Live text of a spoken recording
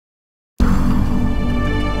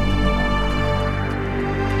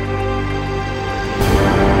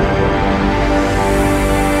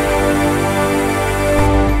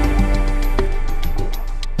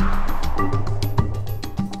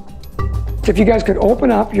If you guys could open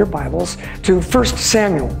up your Bibles to 1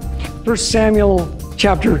 Samuel. 1 Samuel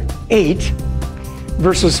chapter 8,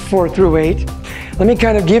 verses 4 through 8. Let me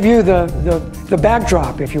kind of give you the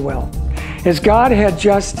backdrop, if you will. As God had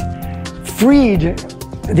just freed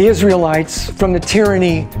the Israelites from the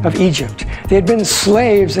tyranny of Egypt. They had been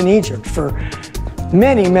slaves in Egypt for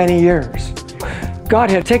many, many years. God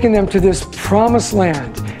had taken them to this promised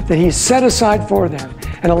land that He set aside for them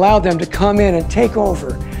and allowed them to come in and take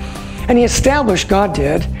over. And He established, God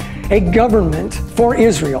did, a government for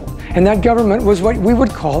Israel. And that government was what we would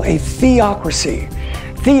call a theocracy.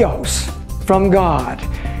 Theos, from God.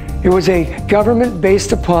 It was a government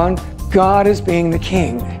based upon God as being the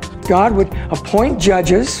king. God would appoint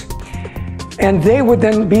judges, and they would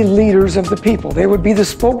then be leaders of the people. They would be the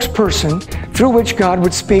spokesperson through which God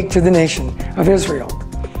would speak to the nation of Israel.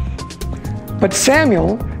 But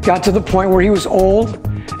Samuel got to the point where he was old,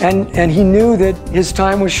 and he knew that his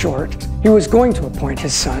time was short. He was going to appoint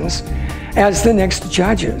his sons as the next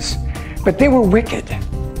judges, but they were wicked.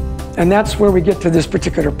 And that's where we get to this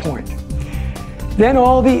particular point. Then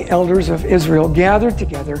all the elders of Israel gathered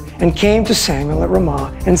together and came to Samuel at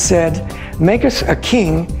Ramah and said, "Make us a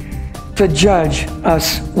king to judge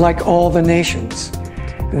us like all the nations."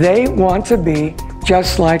 They want to be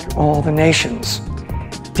just like all the nations.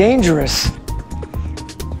 Dangerous.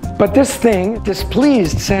 But this thing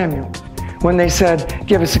displeased Samuel when they said,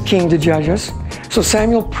 "Give us a king to judge us." So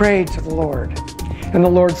Samuel prayed to the Lord. And the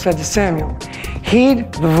Lord said to Samuel,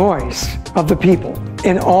 "Heed the voice of the people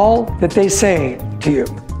in all that they say to you.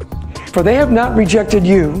 For they have not rejected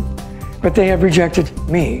you, but they have rejected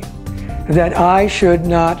me, that I should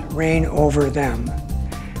not reign over them."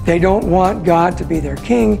 They don't want God to be their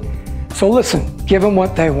king, so listen, give them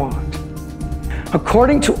what they want.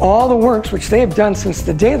 "According to all the works which they have done since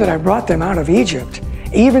the day that I brought them out of Egypt,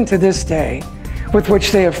 even to this day, with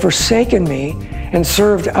which they have forsaken me and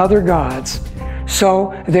served other gods,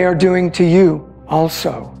 so they are doing to you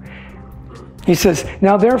also." He says,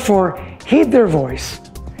 "Now therefore heed their voice.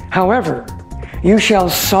 However, you shall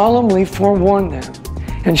solemnly forewarn them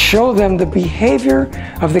and show them the behavior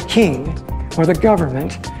of the king or the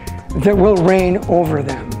government that will reign over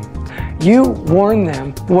them. You warn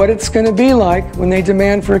them what it's going to be like when they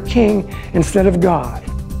demand for a king instead of God."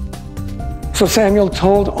 So Samuel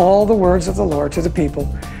told all the words of the Lord to the people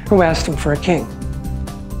who asked him for a king.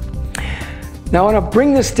 Now I want to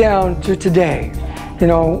bring this down to today. You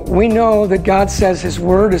know, we know that God says His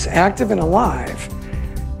Word is active and alive.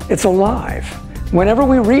 It's alive. Whenever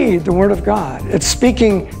we read the Word of God, it's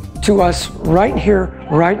speaking to us right here,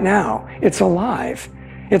 right now. It's alive.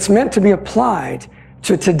 It's meant to be applied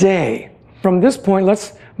to today. From this point,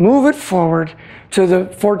 let's move it forward to the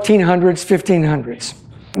 1400s, 1500s.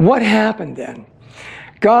 What happened then?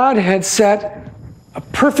 God had set a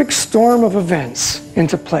perfect storm of events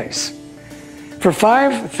into place. For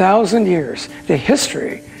 5,000 years, the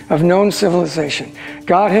history of known civilization,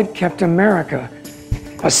 God had kept America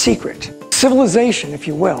a secret. Civilization, if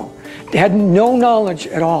you will, had no knowledge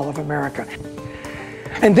at all of America.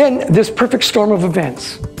 And then this perfect storm of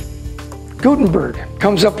events. Gutenberg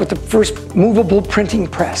comes up with the first movable printing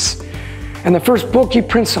press. And the first book he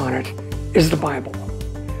prints on it is the Bible.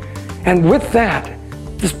 And with that,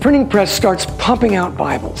 this printing press starts pumping out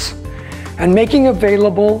Bibles and making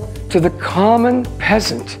available to the common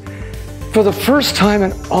peasant, for the first time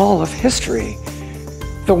in all of history,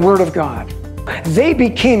 the Word of God. They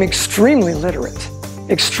became extremely literate,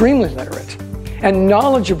 and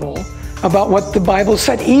knowledgeable about what the Bible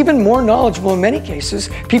said, even more knowledgeable in many cases,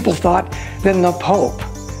 people thought, than the Pope.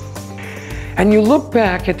 And you look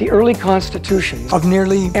back at the early constitutions of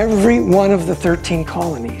nearly every one of the 13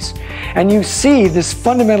 colonies, and you see this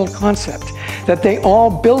fundamental concept that they all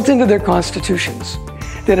built into their constitutions,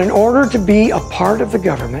 that in order to be a part of the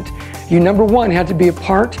government, you, number one, had to be a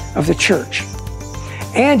part of the church.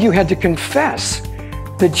 And you had to confess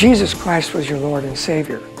that Jesus Christ was your Lord and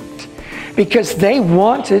Savior. Because they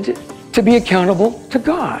wanted to be accountable to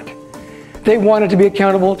God. They wanted to be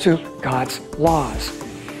accountable to God's laws.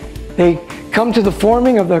 They come to the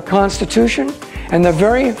forming of the Constitution, and the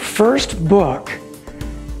very first book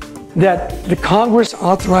that the Congress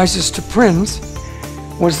authorizes to print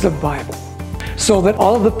was the Bible, so that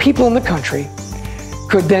all of the people in the country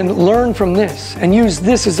could then learn from this and use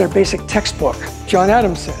this as their basic textbook. John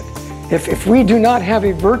Adams said, if we do not have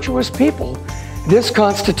a virtuous people, this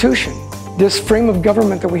Constitution, this frame of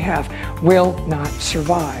government that we have, will not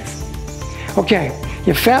survive. Okay,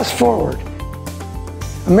 you fast forward.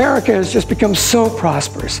 America has just become so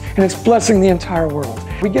prosperous, and it's blessing the entire world.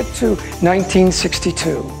 We get to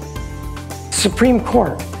 1962. Supreme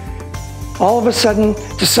Court all of a sudden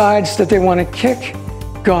decides that they want to kick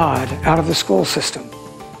God out of the school system.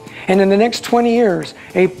 And in the next 20 years,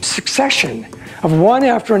 a succession of one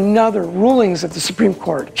after another rulings of the Supreme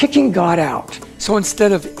Court, kicking God out. So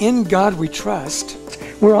instead of in God we trust,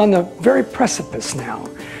 we're on the very precipice now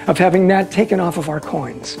of having that taken off of our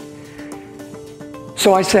coins.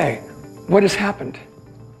 So I say, what has happened?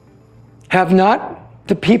 Have not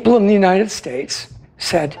the people in the United States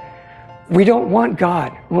said, we don't want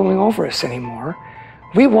God ruling over us anymore.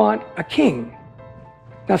 We want a king.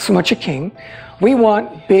 Not so much a king. We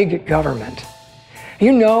want big government.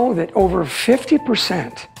 You know that over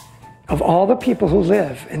 50% of all the people who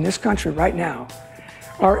live in this country right now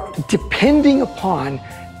are depending upon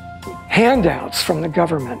handouts from the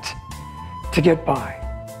government to get by.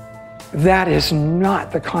 That is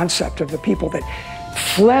not the concept of the people that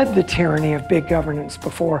fled the tyranny of big governance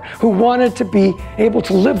before, who wanted to be able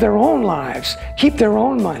to live their own lives, keep their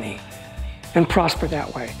own money, and prosper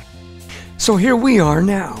that way. So here we are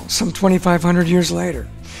now, some 2,500 years later.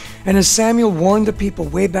 And as Samuel warned the people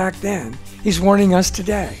way back then, he's warning us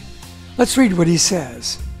today. Let's read what he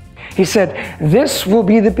says. He said, "This will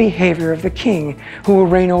be the behavior of the king who will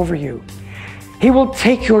reign over you. He will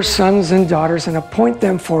take your sons and daughters and appoint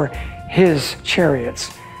them for his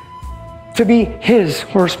chariots, to be his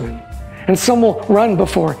horsemen, and some will run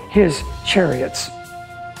before his chariots.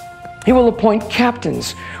 He will appoint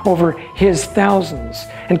captains over his thousands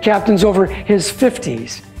and captains over his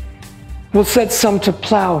 50s. Will set some to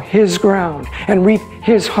plow his ground and reap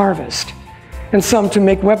his harvest, and some to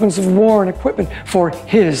make weapons of war and equipment for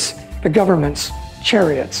the government's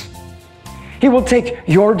chariots. He will take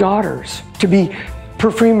your daughters to be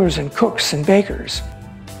perfumers and cooks and bakers.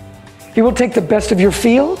 He will take the best of your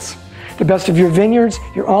fields, the best of your vineyards,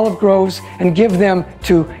 your olive groves, and give them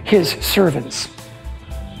to his servants.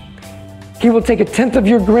 He will take 1/10 of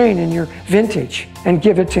your grain in your vintage and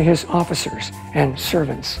give it to his officers and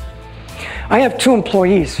servants." I have 2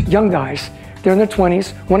 employees, young guys. They're in their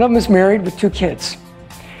 20s. One of them is married with 2 kids.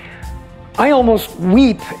 I almost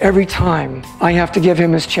weep every time I have to give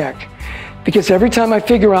him his check, because every time I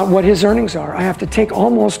figure out what his earnings are, I have to take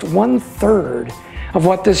almost 1/3 of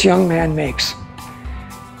what this young man makes.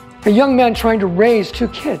 A young man trying to raise 2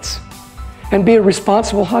 kids and be a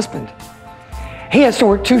responsible husband. He has to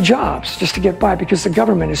work 2 jobs just to get by because the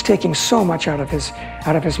government is taking so much out of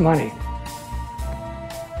his money.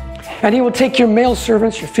 And he will take your male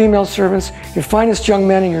servants, your female servants, your finest young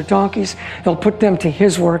men and your donkeys. They'll put them to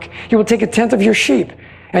his work. He will take 1/10 of your sheep,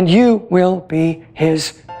 and you will be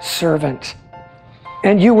his servant.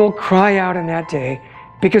 And you will cry out in that day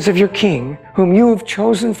because of your king, whom you have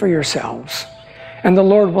chosen for yourselves. And the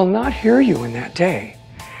Lord will not hear you in that day.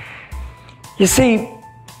 You see,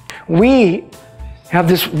 we have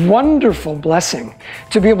this wonderful blessing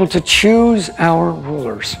to be able to choose our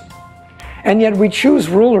rulers. And yet we choose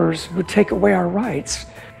rulers who take away our rights.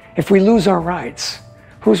 If we lose our rights,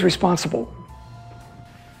 who's responsible?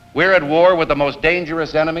 We're at war with the most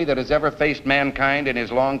dangerous enemy that has ever faced mankind in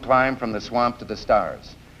his long climb from the swamp to the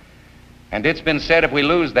stars. And it's been said, if we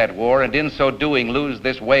lose that war, and in so doing lose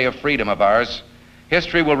this way of freedom of ours,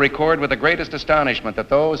 history will record with the greatest astonishment that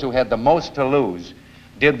those who had the most to lose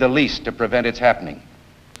did the least to prevent its happening.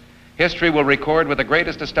 History will record with the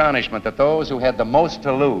greatest astonishment that those who had the most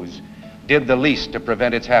to lose did the least to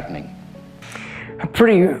prevent its happening. A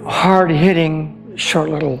pretty hard-hitting, short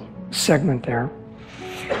little segment there.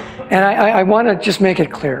 And I want to just make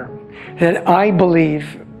it clear that I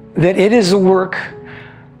believe that it is the work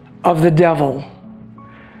of the devil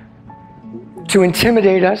to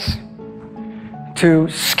intimidate us, to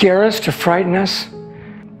scare us, to frighten us.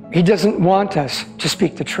 He doesn't want us to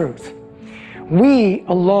speak the truth. We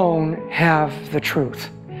alone have the truth.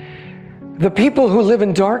 The people who live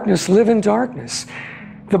in darkness live in darkness.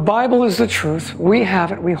 The Bible is the truth. We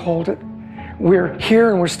have it. We hold it. We're here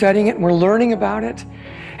and we're studying it and we're learning about it.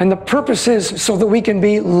 And the purpose is so that we can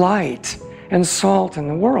be light and salt in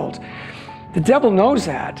the world. The devil knows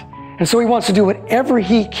that. And so he wants to do whatever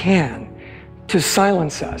he can to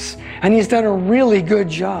silence us. And he's done a really good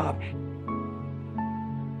job.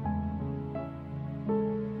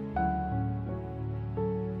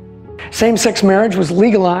 Same-sex marriage was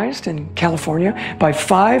legalized in California by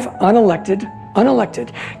 5 unelected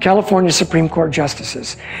California Supreme Court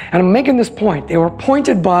justices. And I'm making this point. They were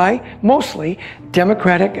appointed by mostly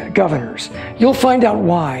Democratic governors. You'll find out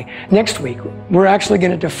why next week. We're actually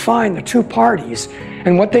going to define the 2 parties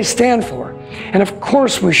and what they stand for. And of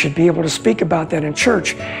course we should be able to speak about that in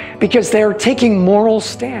church because they are taking moral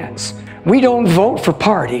stands. We don't vote for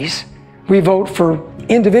parties. We vote for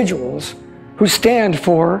individuals who stand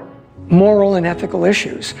for moral and ethical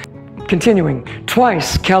issues. Continuing,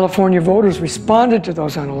 twice California voters responded to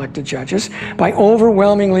those unelected judges by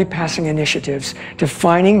overwhelmingly passing initiatives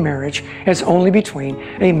defining marriage as only between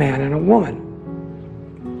a man and a woman.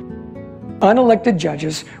 Unelected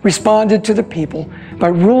judges responded to the people by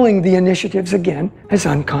ruling the initiatives again as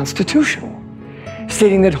unconstitutional,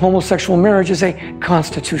 stating that homosexual marriage is a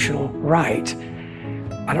constitutional right.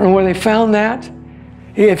 I don't know where they found that.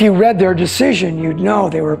 If you read their decision, you'd know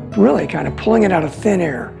they were really kind of pulling it out of thin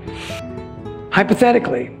air.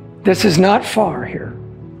 Hypothetically, this is not far here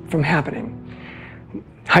from happening.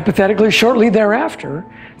 Hypothetically, shortly thereafter,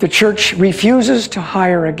 the church refuses to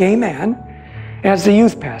hire a gay man as the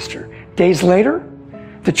youth pastor. Days later,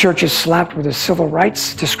 the church is slapped with a civil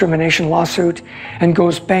rights discrimination lawsuit and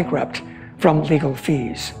goes bankrupt from legal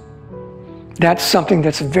fees. That's something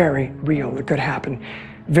that's very real that could happen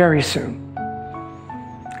very soon.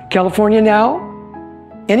 California now,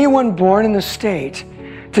 anyone born in the state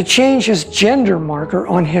to change his gender marker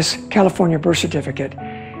on his California birth certificate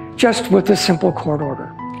just with a simple court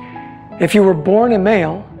order. If you were born a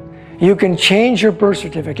male, you can change your birth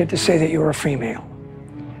certificate to say that you're a female.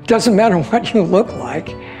 Doesn't matter what you look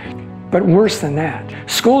like, but worse than that.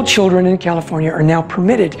 School children in California are now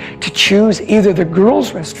permitted to choose either the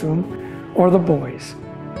girls' restroom or the boys',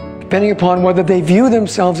 depending upon whether they view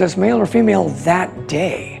themselves as male or female that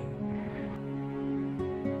day.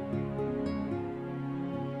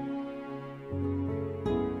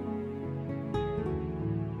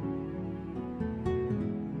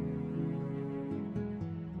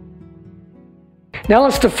 Now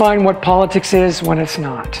let's define what politics is when it's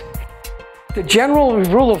not. The general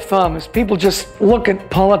rule of thumb is people just look at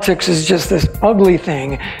politics as just this ugly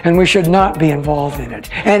thing and we should not be involved in it.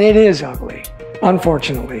 And it is ugly,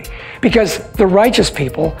 unfortunately, because the righteous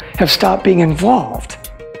people have stopped being involved.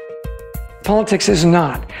 Politics is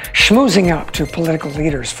not schmoozing up to political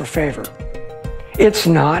leaders for favor. It's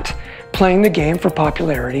not playing the game for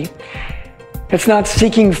popularity. It's not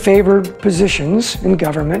seeking favored positions in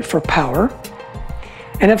government for power.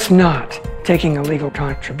 And it's not taking illegal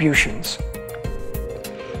contributions.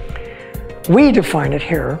 We define it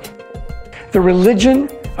here, the religion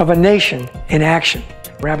of a nation in action.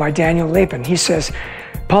 Rabbi Daniel Lapin, he says,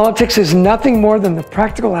 politics is nothing more than the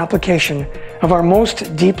practical application of our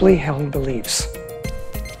most deeply held beliefs.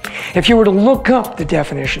 If you were to look up the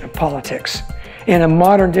definition of politics in a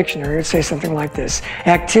modern dictionary, it would say something like this: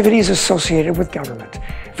 activities associated with government.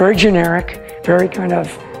 Very generic, very kind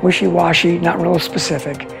of wishy-washy, not real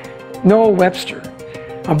specific. Noah Webster,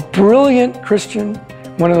 a brilliant Christian,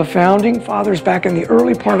 one of the founding fathers back in the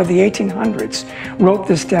early part of the 1800s, wrote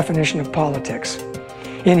this definition of politics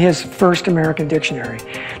in his first American dictionary.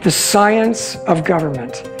 The science of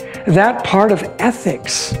government, that part of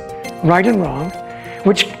ethics, right and wrong,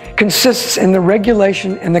 which consists in the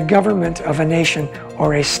regulation and the government of a nation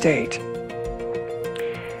or a state.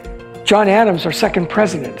 John Adams, our second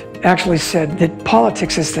president, actually said that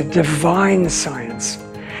politics is the divine science.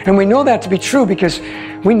 And we know that to be true because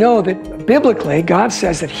we know that biblically God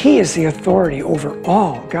says that He is the authority over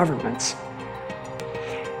all governments.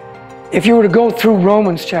 If you were to go through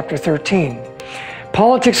Romans chapter 13,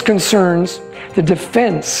 politics concerns the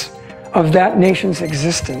defense of that nation's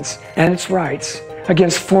existence and its rights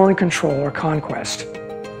against foreign control or conquest.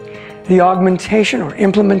 The augmentation or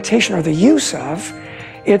implementation or the use of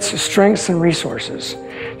its strengths and resources.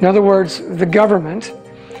 In other words, the government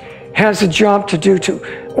has a job to do to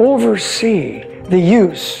oversee the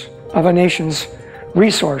use of a nation's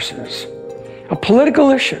resources, a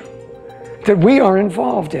political issue that we are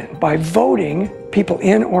involved in by voting people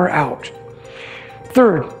in or out.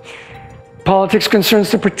 Third, politics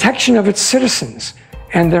concerns the protection of its citizens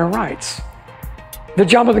and their rights. The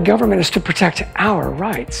job of the government is to protect our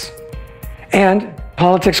rights. And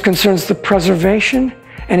politics concerns the preservation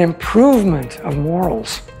and improvement of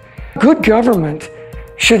morals. Good government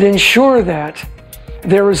should ensure that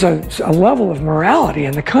there is a level of morality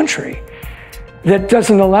in the country that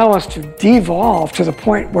doesn't allow us to devolve to the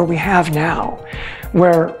point where we have now,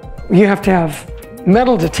 where you have to have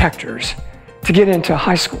metal detectors to get into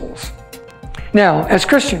high schools. Now, as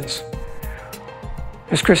Christians,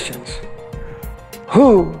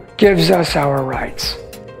 who gives us our rights?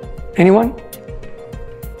 Anyone?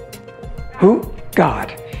 Who?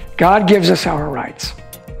 God. God gives us our rights.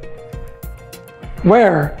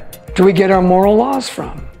 Where do we get our moral laws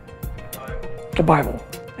from? The Bible.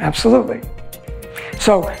 Absolutely.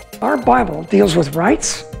 So our Bible deals with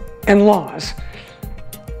rights and laws,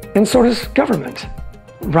 and so does government.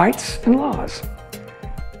 Rights and laws.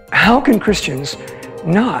 How can Christians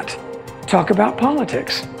not talk about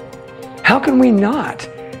politics? How can we not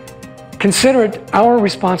consider it our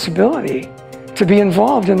responsibility to be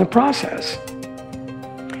involved in the process.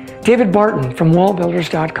 David Barton from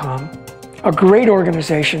wallbuilders.com, a great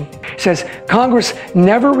organization, says Congress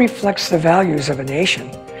never reflects the values of a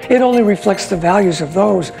nation. It only reflects the values of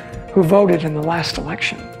those who voted in the last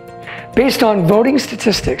election. Based on voting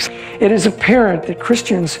statistics, it is apparent that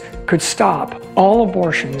Christians could stop all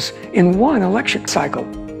abortions in one election cycle.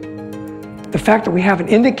 The fact that we haven't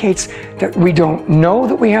indicates that we don't know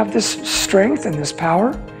that we have this strength and this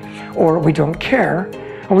power, or we don't care,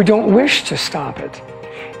 or we don't wish to stop it.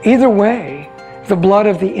 Either way, the blood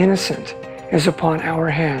of the innocent is upon our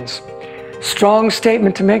hands. Strong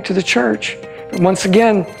statement to make to the church. But once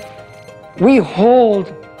again, we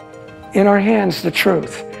hold in our hands the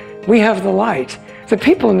truth. We have the light. The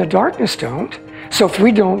people in the darkness don't. So if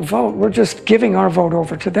we don't vote, we're just giving our vote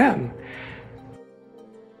over to them.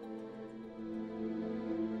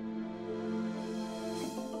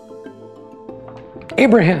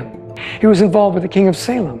 Abraham, he was involved with the king of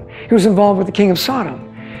Salem. He was involved with the king of Sodom.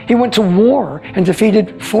 He went to war and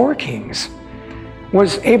defeated 4 kings.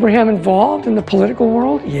 Was Abraham involved in the political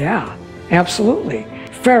world? Yeah, absolutely.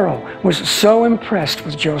 Pharaoh was so impressed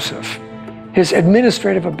with Joseph, his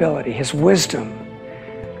administrative ability, his wisdom.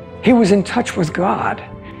 He was in touch with God,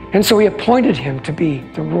 and so he appointed him to be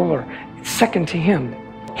the ruler. Second to him,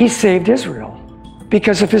 he saved Israel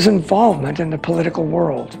because of his involvement in the political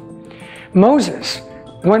world. Moses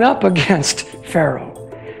went up against Pharaoh.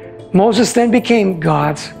 Moses then became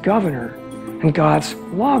God's governor and God's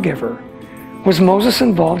lawgiver. Was Moses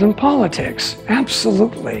involved in politics?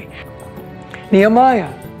 Absolutely.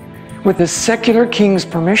 Nehemiah, with the secular king's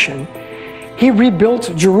permission, he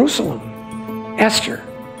rebuilt Jerusalem. Esther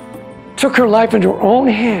took her life into her own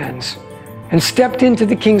hands and stepped into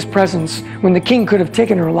the king's presence when the king could have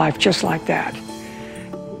taken her life just like that.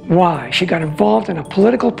 Why? She got involved in a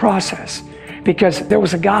political process because there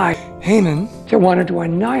was a guy, Haman, that wanted to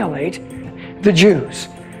annihilate the Jews.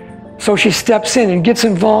 So she steps in and gets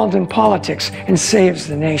involved in politics and saves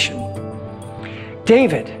the nation.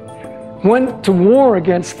 David went to war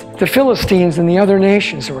against the Philistines and the other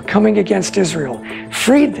nations that were coming against Israel,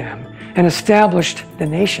 freed them, and established the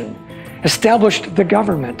nation, established the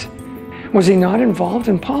government. Was he not involved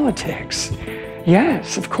in politics?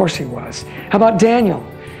 Yes, of course he was. How about Daniel?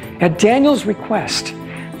 At Daniel's request,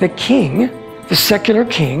 the king, the secular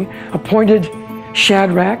king, appointed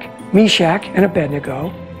Shadrach, Meshach, and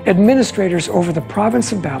Abednego administrators over the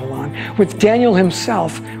province of Babylon, with Daniel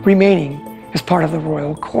himself remaining as part of the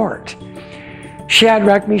royal court.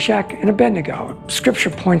 Shadrach, Meshach, and Abednego, Scripture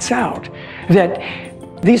points out that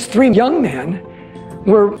these 3 young men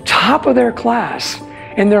were top of their class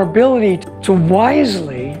in their ability to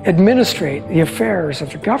wisely administrate the affairs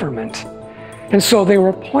of the government. And so they were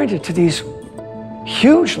appointed to these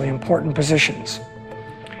hugely important positions.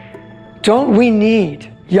 Don't we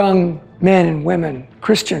need young men and women,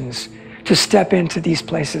 Christians, to step into these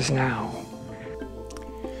places now?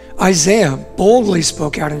 Isaiah boldly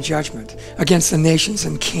spoke out in judgment against the nations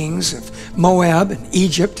and kings of Moab and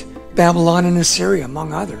Egypt, Babylon and Assyria,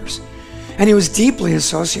 among others. And he was deeply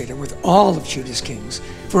associated with all of Judah's kings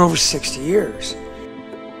for over 60 years.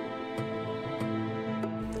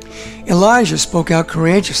 Elijah spoke out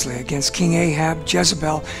courageously against King Ahab,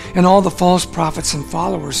 Jezebel, and all the false prophets and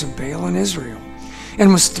followers of Baal in Israel,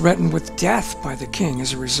 and was threatened with death by the king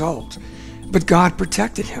as a result. But God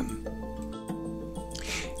protected him.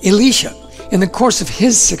 Elisha, in the course of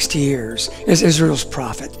his 60 years as Israel's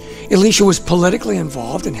prophet, Elisha was politically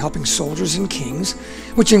involved in helping soldiers and kings,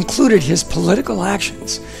 which included his political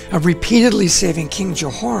actions of repeatedly saving King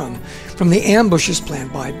Jehoram from the ambushes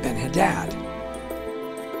planned by Ben-Hadad.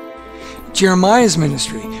 Jeremiah's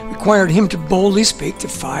ministry required him to boldly speak to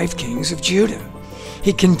 5 kings of Judah.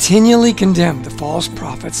 He continually condemned the false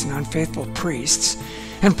prophets and unfaithful priests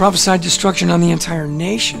and prophesied destruction on the entire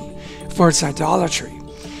nation for its idolatry.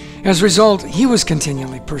 As a result, he was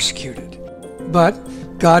continually persecuted. But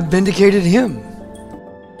God vindicated him.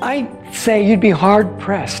 I say you'd be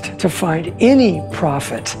hard-pressed to find any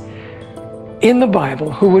prophet in the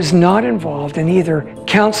Bible who was not involved in either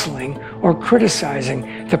counseling or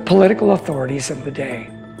criticizing the political authorities of the day.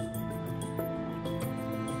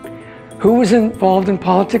 Who was involved in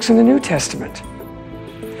politics in the New Testament?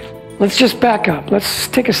 Let's just back up. Let's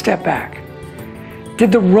take a step back.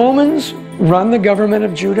 Did the Romans run the government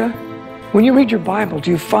of Judah? When you read your Bible,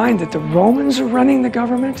 do you find that the Romans are running the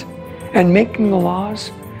government and making the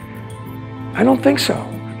laws? I don't think so.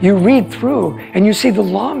 You read through and you see the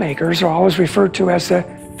lawmakers are always referred to as the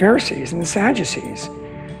Pharisees and the Sadducees.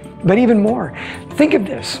 But even more, think of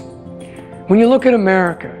this. When you look at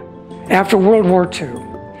America after World War II,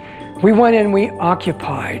 We went in, we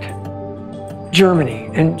occupied Germany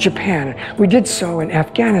and Japan. We did so in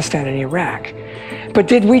Afghanistan and Iraq. But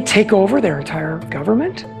did we take over their entire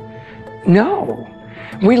government? No.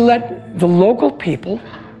 We let the local people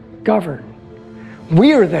govern.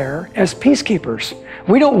 We are there as peacekeepers.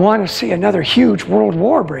 We don't want to see another huge world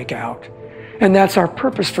war break out. And that's our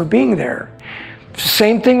purpose for being there.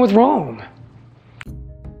 Same thing with Rome.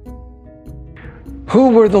 Who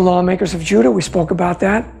were the lawmakers of Judah? We spoke about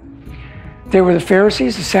that. They were the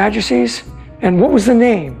Pharisees, the Sadducees. And what was the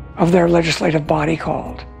name of their legislative body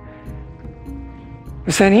called?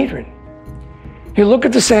 The Sanhedrin. You look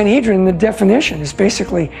at the Sanhedrin, the definition is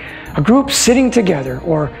basically a group sitting together,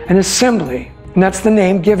 or an assembly. And that's the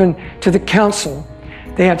name given to the council.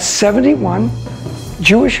 They had 71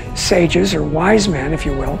 Jewish sages, or wise men, if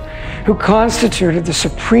you will, who constituted the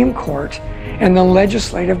Supreme Court and the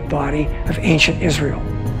legislative body of ancient Israel.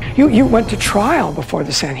 You went to trial before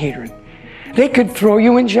the Sanhedrin. They could throw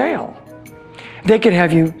you in jail. They could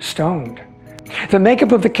have you stoned. The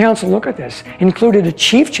makeup of the council, look at this, included a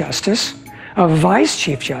chief justice, a vice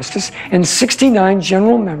chief justice, and 69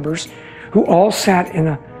 general members who all sat in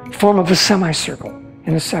a form of a semicircle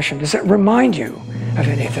in a session. Does that remind you of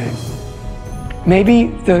anything? Maybe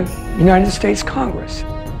the United States Congress.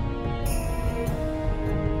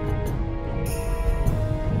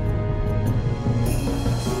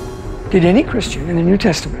 Did any Christian in the New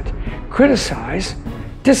Testament criticize,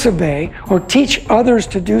 disobey, or teach others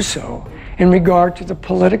to do so in regard to the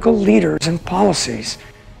political leaders and policies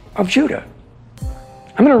of Judah?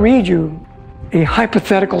 I'm going to read you a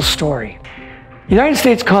hypothetical story. The United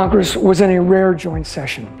States Congress was in a rare joint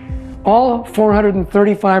session. All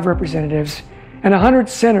 435 representatives and 100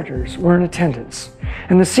 senators were in attendance,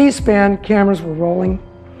 and the C-SPAN cameras were rolling.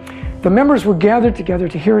 The members were gathered together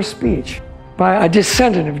to hear a speech by a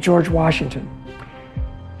descendant of George Washington.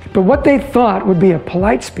 But what they thought would be a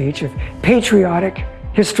polite speech of patriotic,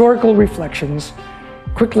 historical reflections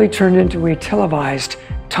quickly turned into a televised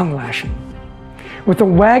tongue lashing. With a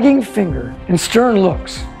wagging finger and stern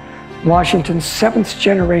looks, Washington's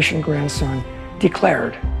seventh-generation grandson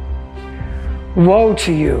declared, "Woe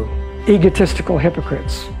to you, egotistical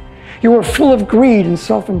hypocrites! You are full of greed and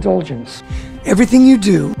self-indulgence. Everything you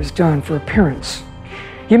do is done for appearance.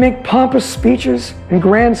 You make pompous speeches and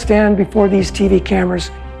grandstand before these TV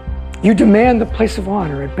cameras. You demand the place of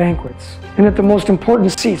honor at banquets and at the most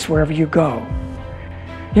important seats wherever you go.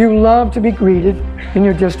 You love to be greeted in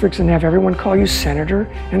your districts and have everyone call you senator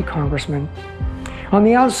and congressman. On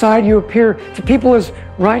the outside, you appear to people as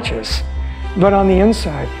righteous, but on the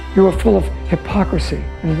inside, you are full of hypocrisy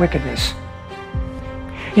and wickedness.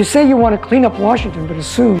 You say you want to clean up Washington, but as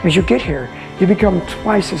soon as you get here, you become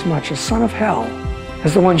twice as much a son of hell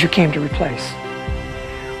as the ones you came to replace.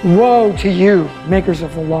 Woe to you, makers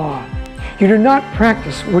of the law! You do not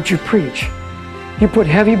practice what you preach. You put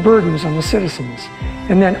heavy burdens on the citizens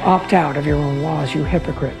and then opt out of your own laws, you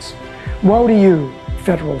hypocrites. Woe to you,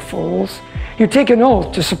 federal fools! You take an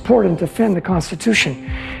oath to support and defend the Constitution,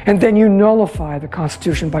 and then you nullify the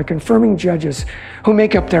Constitution by confirming judges who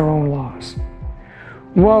make up their own laws.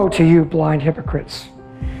 Woe to you, blind hypocrites!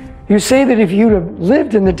 You say that if you'd have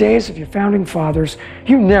lived in the days of your founding fathers,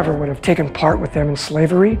 you never would have taken part with them in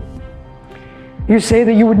slavery. You say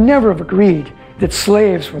that you would never have agreed that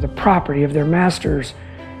slaves were the property of their masters,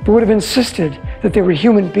 but would have insisted that they were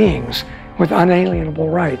human beings with unalienable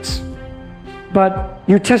rights. But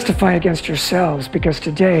you testify against yourselves because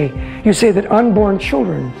today you say that unborn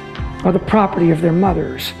children are the property of their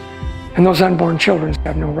mothers, and those unborn children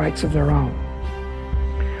have no rights of their own.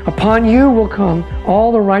 Upon you will come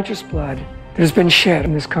all the righteous blood that has been shed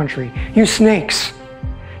in this country. You snakes,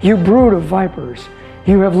 you brood of vipers,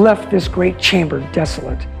 you have left this great chamber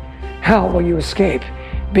desolate. How will you escape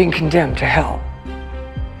being condemned to hell?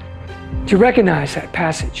 Do you recognize that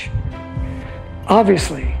passage?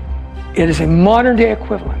 Obviously, it is a modern-day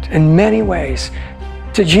equivalent in many ways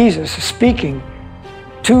to Jesus speaking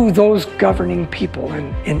to those governing people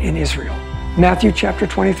in Israel. Matthew chapter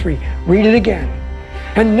 23. Read it again.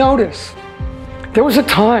 And notice, there was a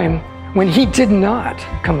time when he did not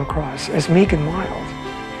come across as meek and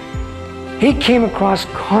mild. He came across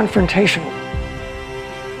confrontational.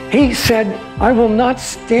 He said, I will not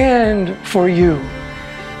stand for you,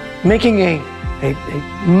 making a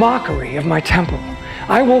mockery of my temple.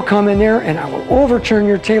 I will come in there and I will overturn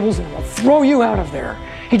your tables and I will throw you out of there.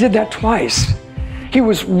 He did that twice. He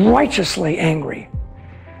was righteously angry.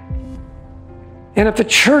 And if the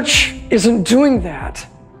church isn't doing that,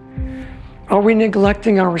 are we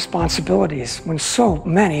neglecting our responsibilities when so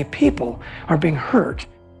many people are being hurt?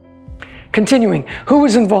 Continuing, who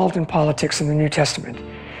was involved in politics in the New Testament?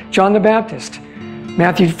 John the Baptist,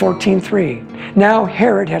 Matthew 14:3. Now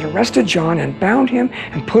Herod had arrested John and bound him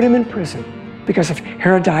and put him in prison because of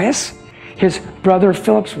Herodias, his brother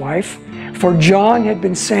Philip's wife. For John had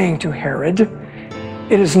been saying to Herod,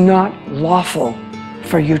 "It is not lawful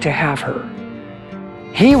for you to have her."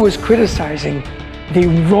 He was criticizing the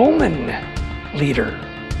Roman leader.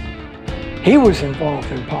 He was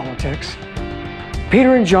involved in politics.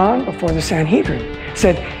 Peter and John, before the Sanhedrin,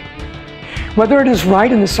 said, "Whether it is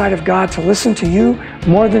right in the sight of God to listen to you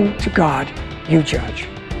more than to God, you judge."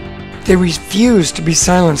 They refused to be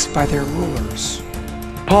silenced by their rulers.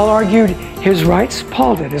 Paul argued his rights.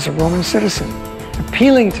 Paul did as a Roman citizen,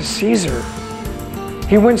 appealing to Caesar.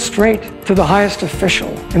 He went straight to the highest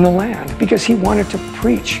official in the land because he wanted to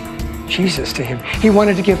preach Jesus to him. He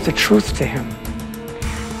wanted to give the truth to him.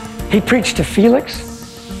 He preached to Felix,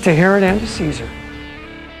 to Herod, and to Caesar.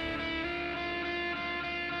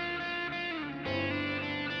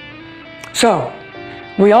 So,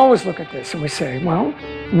 we always look at this and we say, well,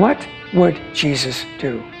 what would Jesus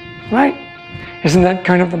do? Right? Isn't that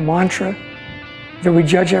kind of the mantra that we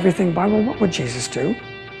judge everything by? Well, what would Jesus do?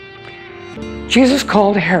 Jesus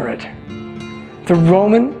called Herod, the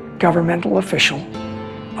Roman governmental official,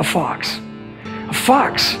 a fox. A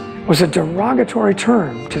fox was a derogatory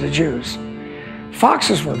term to the Jews.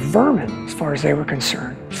 Foxes were vermin as far as they were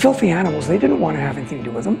concerned. Filthy animals. They didn't want to have anything to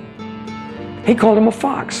do with them. He called him a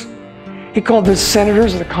fox. He called the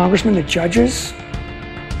senators, the congressmen, the judges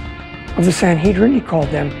of the Sanhedrin, he called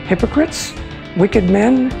them hypocrites, wicked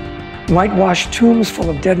men, whitewashed tombs full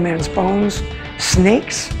of dead men's bones,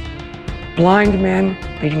 snakes, blind men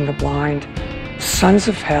leading the blind, sons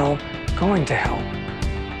of hell going to hell.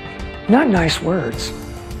 Not nice words,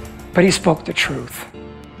 but he spoke the truth.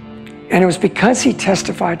 And it was because he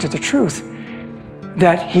testified to the truth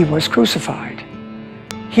that he was crucified.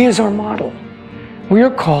 He is our model. We are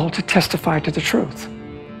called to testify to the truth.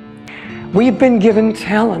 We've been given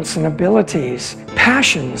talents and abilities,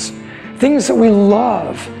 passions, things that we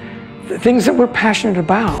love, things that we're passionate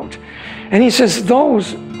about. And he says,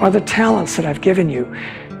 those are the talents that I've given you.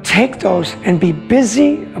 Take those and be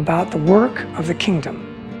busy about the work of the kingdom.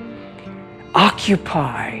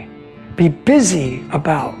 Occupy. Be busy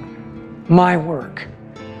about my work.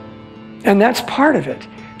 And that's part of it.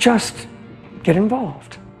 Just get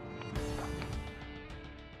involved.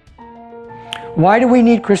 Why do we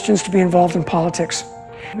need Christians to be involved in politics?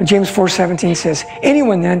 James 4:17 says,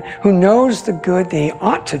 anyone then who knows the good they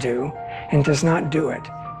ought to do and does not do it,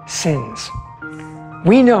 sins.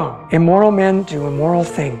 We know immoral men do immoral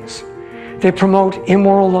things. They promote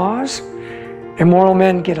immoral laws. Immoral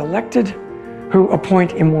men get elected who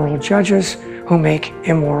appoint immoral judges who make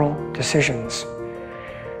immoral decisions.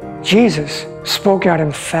 Jesus spoke out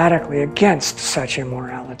emphatically against such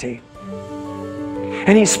immorality.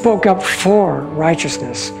 And he spoke up for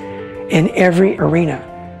righteousness in every arena.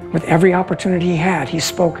 With every opportunity he had, he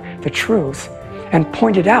spoke the truth and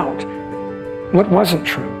pointed out what wasn't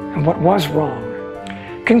true and what was wrong.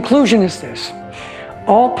 Conclusion is this: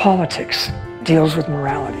 all politics deals with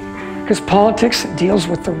morality, because politics deals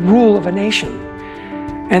with the rule of a nation.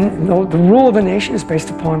 And the rule of a nation is based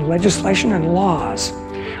upon legislation and laws.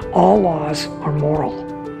 All laws are moral.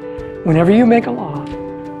 Whenever you make a law,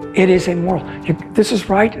 it is immoral. This is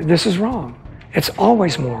right, this is wrong. It's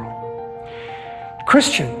always moral.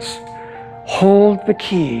 Christians hold the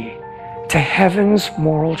key to heaven's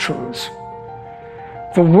moral truths.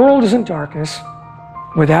 The world is in darkness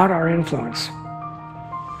without our influence.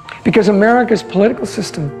 Because America's political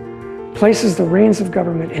system places the reins of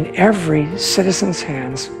government in every citizen's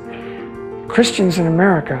hands, Christians in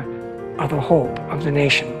America are the hope of the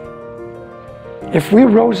nation. If we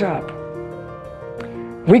rose up,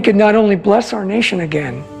 we could not only bless our nation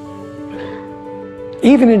again,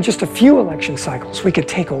 even in just a few election cycles, we could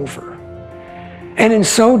take over. And in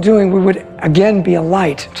so doing, we would again be a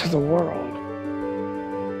light to the world.